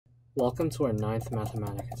Welcome to our 9th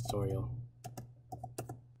mathematics tutorial.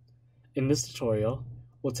 In this tutorial,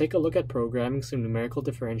 we'll take a look at programming some numerical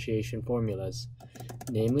differentiation formulas,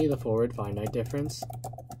 namely the forward finite difference,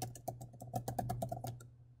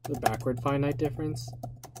 the backward finite difference,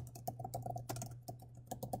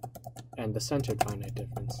 and the centered finite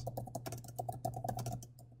difference.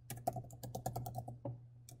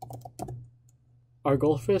 Our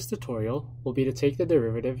goal for this tutorial will be to take the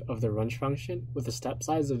derivative of the Runge function with a step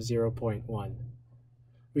size of 0.1.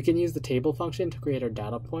 We can use the table function to create our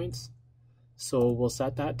data points, so we'll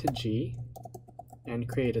set that to g and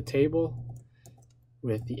create a table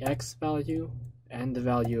with the x value and the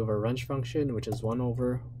value of our Runge function, which is 1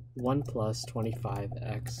 over 1 plus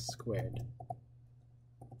 25x squared.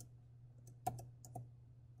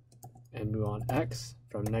 And we want x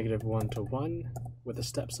from -1 to 1 with a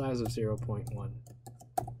step size of 0.1.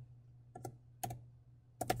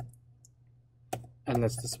 And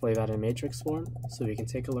let's display that in matrix form so we can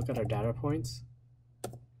take a look at our data points.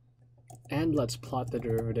 And let's plot the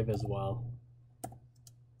derivative as well.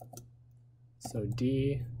 So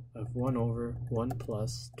d of 1 over 1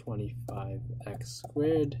 plus 25x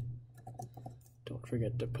squared. Don't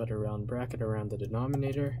forget to put a round bracket around the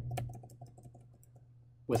denominator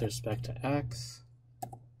with respect to x.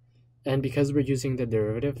 And because we're using the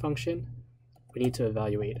derivative function, we need to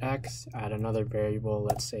evaluate x at another variable,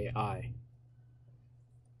 let's say I.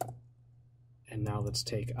 And now let's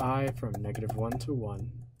take I from -1 to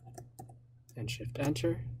 1 and shift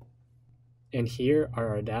enter. And here are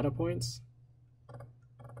our data points.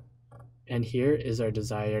 And here is our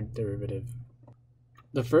desired derivative.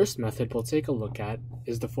 The first method we'll take a look at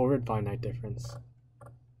is the forward finite difference.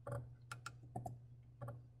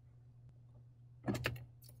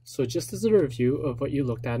 So just as a review of what you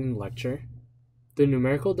looked at in lecture, the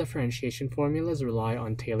numerical differentiation formulas rely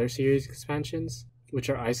on Taylor series expansions, which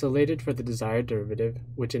are isolated for the desired derivative,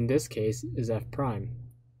 which in this case is f prime.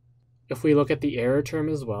 If we look at the error term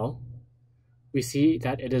as well, we see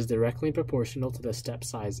that it is directly proportional to the step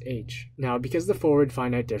size h. Now, because the forward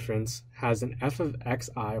finite difference has an f of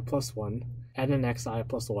xi plus 1 and an xi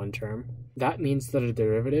plus 1 term, that means that a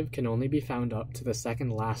derivative can only be found up to the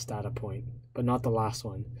second last data point, but not the last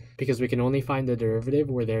one, because we can only find the derivative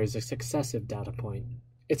where there is a successive data point.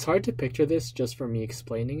 It's hard to picture this just from me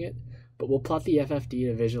explaining it, but we'll plot the FFD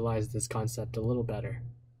to visualize this concept a little better.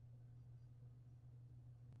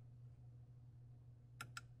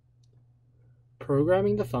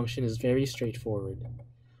 Programming the function is very straightforward.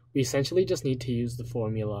 We essentially just need to use the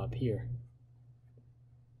formula up here.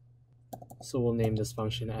 So we'll name this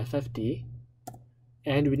function FFD,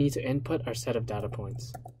 and we need to input our set of data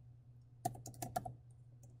points.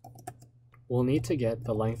 We'll need to get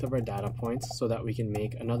the length of our data points so that we can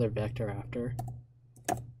make another vector after.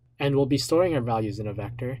 And we'll be storing our values in a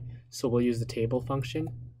vector, so we'll use the table function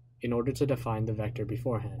in order to define the vector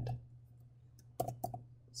beforehand.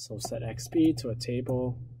 So set xp to a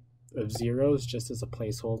table of zeros just as a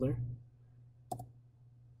placeholder.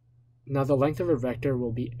 Now the length of a vector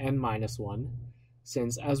will be n-1,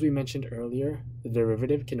 since as we mentioned earlier, the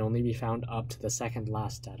derivative can only be found up to the second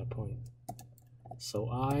last data point. So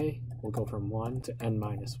I will go from 1 to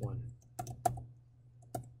n-1.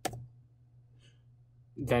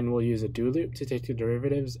 Then we'll use a do loop to take the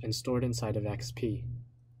derivatives and store it inside of xp.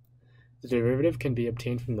 The derivative can be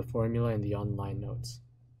obtained from the formula in the online notes.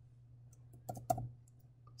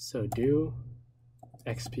 So do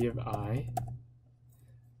xp of I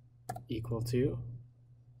equal to,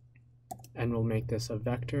 and we'll make this a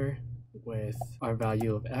vector with our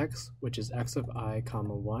value of x, which is x of I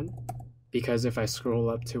comma 1, because if I scroll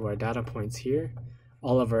up to our data points here,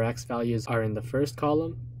 all of our x values are in the first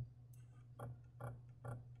column,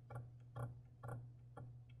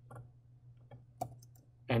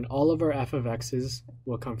 and all of our f of x's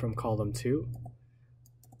will come from column 2.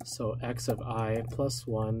 So x of I plus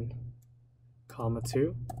 1 comma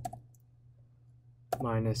 2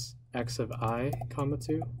 minus x of I comma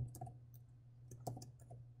 2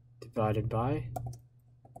 divided by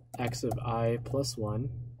x of I plus 1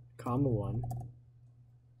 comma 1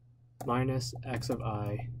 minus x of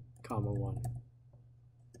I comma 1.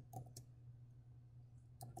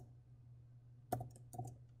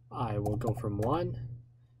 I will go from 1.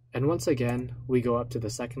 And once again, we go up to the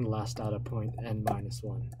second last data point,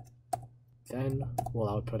 n-1. Then we'll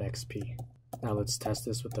output xp. Now let's test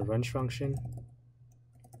this with the Runge function.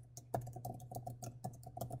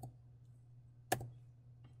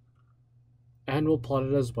 And we'll plot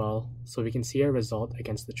it as well, so we can see our result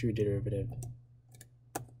against the true derivative.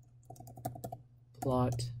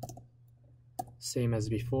 Plot, same as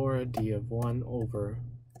before, d of 1 over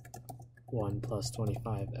 1 plus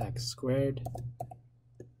 25x squared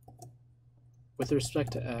with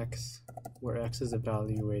respect to x, where x is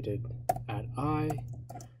evaluated at I,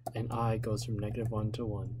 and I goes from -1 to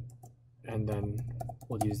 1. And then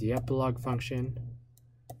we'll use the epilogue function,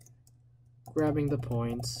 grabbing the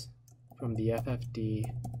points from the FFD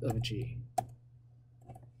of g.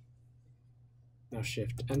 Now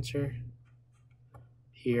shift enter.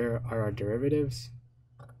 Here are our derivatives.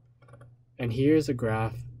 And here is a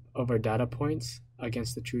graph of our data points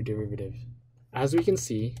against the true derivative. As we can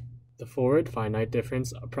see, the forward finite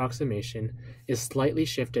difference approximation is slightly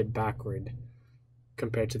shifted backward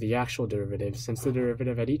compared to the actual derivative, since the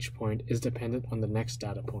derivative at each point is dependent on the next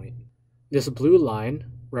data point. This blue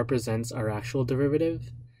line represents our actual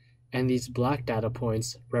derivative, and these black data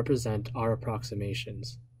points represent our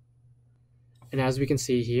approximations. And as we can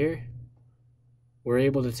see here, we're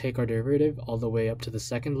able to take our derivative all the way up to the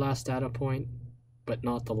second last data point, but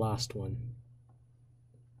not the last one.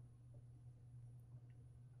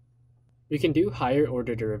 We can do higher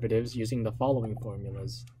order derivatives using the following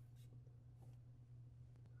formulas.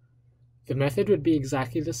 The method would be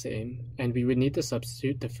exactly the same, and we would need to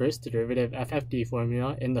substitute the first derivative FFD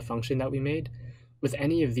formula in the function that we made with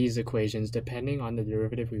any of these equations depending on the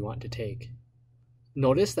derivative we want to take.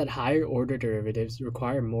 Notice that higher order derivatives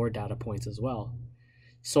require more data points as well.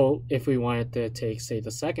 So if we wanted to take, say,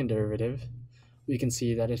 the second derivative, we can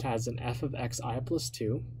see that it has an f of xi plus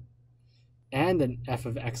 2 and an f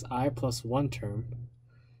of xi plus 1 term,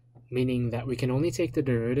 meaning that we can only take the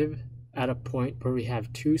derivative at a point where we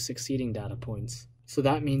have 2 succeeding data points. So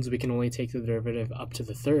that means we can only take the derivative up to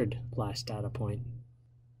the third last data point.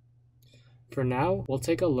 For now, we'll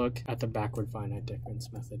take a look at the backward finite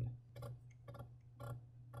difference method.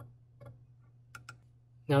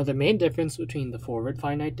 Now, the main difference between the forward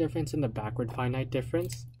finite difference and the backward finite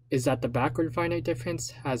difference is that the backward finite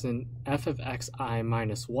difference has an f of xi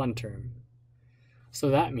minus 1 term. So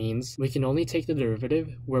that means we can only take the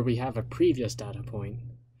derivative where we have a previous data point.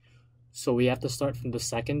 So we have to start from the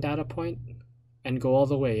second data point and go all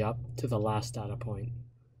the way up to the last data point.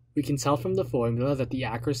 We can tell from the formula that the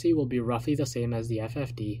accuracy will be roughly the same as the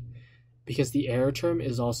FFD because the error term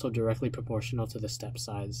is also directly proportional to the step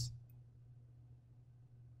size.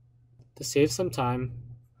 To save some time,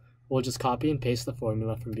 we'll just copy and paste the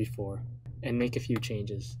formula from before and make a few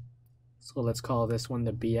changes. So let's call this one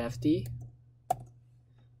the BFD.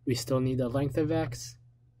 We still need the length of x,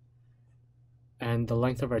 and the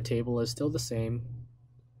length of our table is still the same,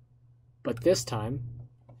 but this time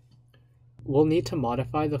we'll need to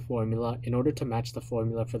modify the formula in order to match the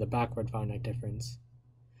formula for the backward finite difference.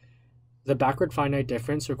 The backward finite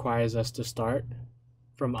difference requires us to start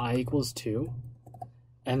from I equals 2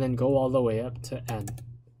 and then go all the way up to n.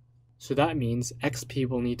 So that means xp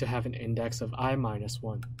will need to have an index of I minus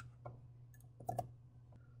 1.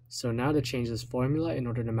 So now to change this formula in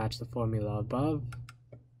order to match the formula above,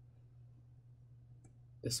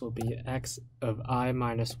 this will be x of I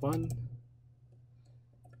minus 1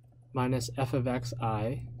 minus f of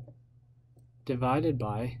xi divided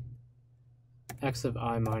by x of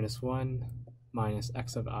I minus 1 minus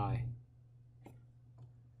x of I.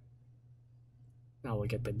 Now we'll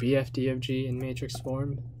get the BFD of g in matrix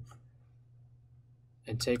form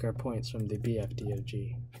and take our points from the BFD of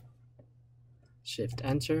g. Shift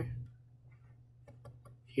enter.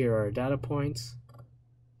 Here are our data points.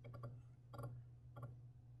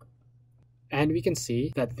 And we can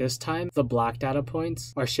see that this time the black data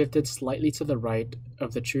points are shifted slightly to the right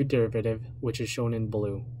of the true derivative, which is shown in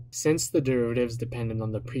blue, since the derivative is dependent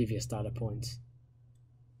on the previous data points.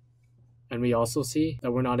 And we also see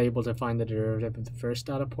that we're not able to find the derivative of the first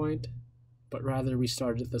data point, but rather we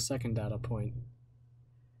started at the second data point.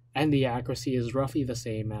 And the accuracy is roughly the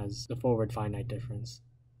same as the forward finite difference.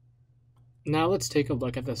 Now let's take a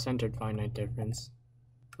look at the centered finite difference.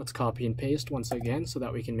 Let's copy and paste once again so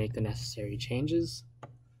that we can make the necessary changes.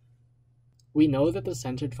 We know that the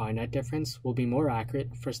centered finite difference will be more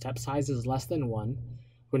accurate for step sizes less than 1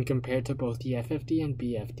 when compared to both the FFD and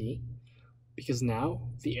BFD, because now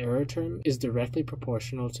the error term is directly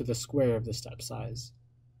proportional to the square of the step size.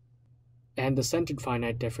 And the centered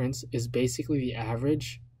finite difference is basically the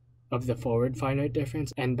average of the forward finite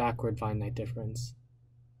difference and backward finite difference.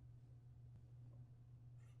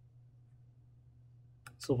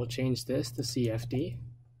 So we'll change this to CFD.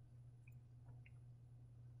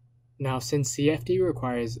 Now, since CFD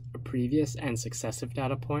requires a previous and successive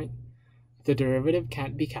data point, the derivative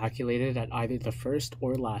can't be calculated at either the first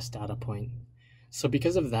or last data point. So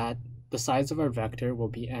because of that, the size of our vector will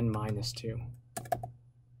be n minus 2.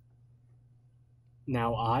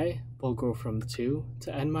 Now I will go from 2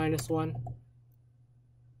 to n minus 1,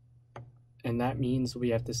 and that means we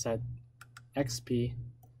have to set xp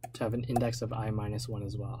to have an index of I minus 1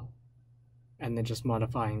 as well. And then just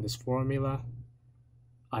modifying this formula,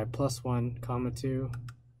 I plus 1 comma 2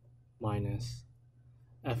 minus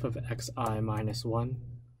f of xi minus 1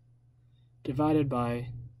 divided by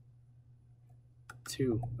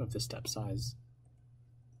 2 of the step size.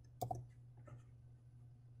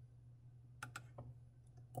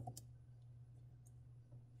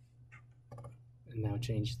 And now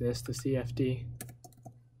change this to CFD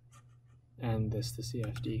and this to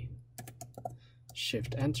CFD.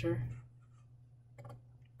 Shift enter.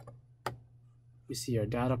 We see our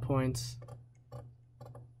data points.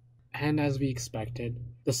 And as we expected,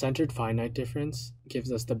 the centered finite difference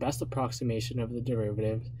gives us the best approximation of the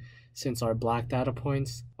derivative, since our black data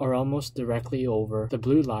points are almost directly over the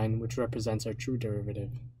blue line, which represents our true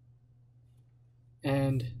derivative.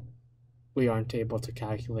 And we aren't able to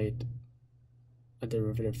calculate a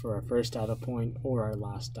derivative for our first data point or our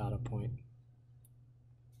last data point.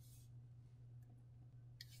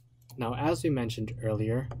 Now, as we mentioned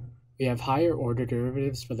earlier, we have higher order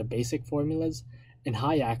derivatives for the basic formulas and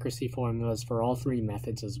high accuracy formulas for all three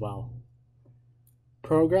methods as well.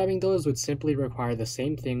 Programming those would simply require the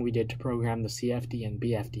same thing we did to program the CFD and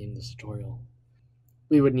BFD in this tutorial.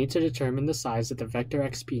 We would need to determine the size that the vector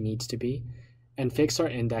xp needs to be and fix our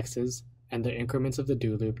indexes and the increments of the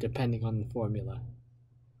do loop depending on the formula.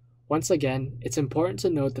 Once again, it's important to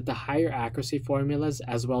note that the higher accuracy formulas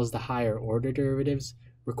as well as the higher order derivatives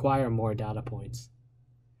require more data points.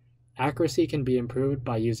 Accuracy can be improved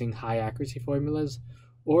by using high accuracy formulas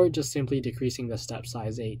or just simply decreasing the step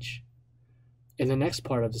size h. In the next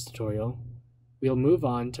part of this tutorial, we'll move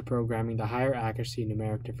on to programming the higher accuracy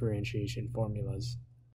numeric differentiation formulas.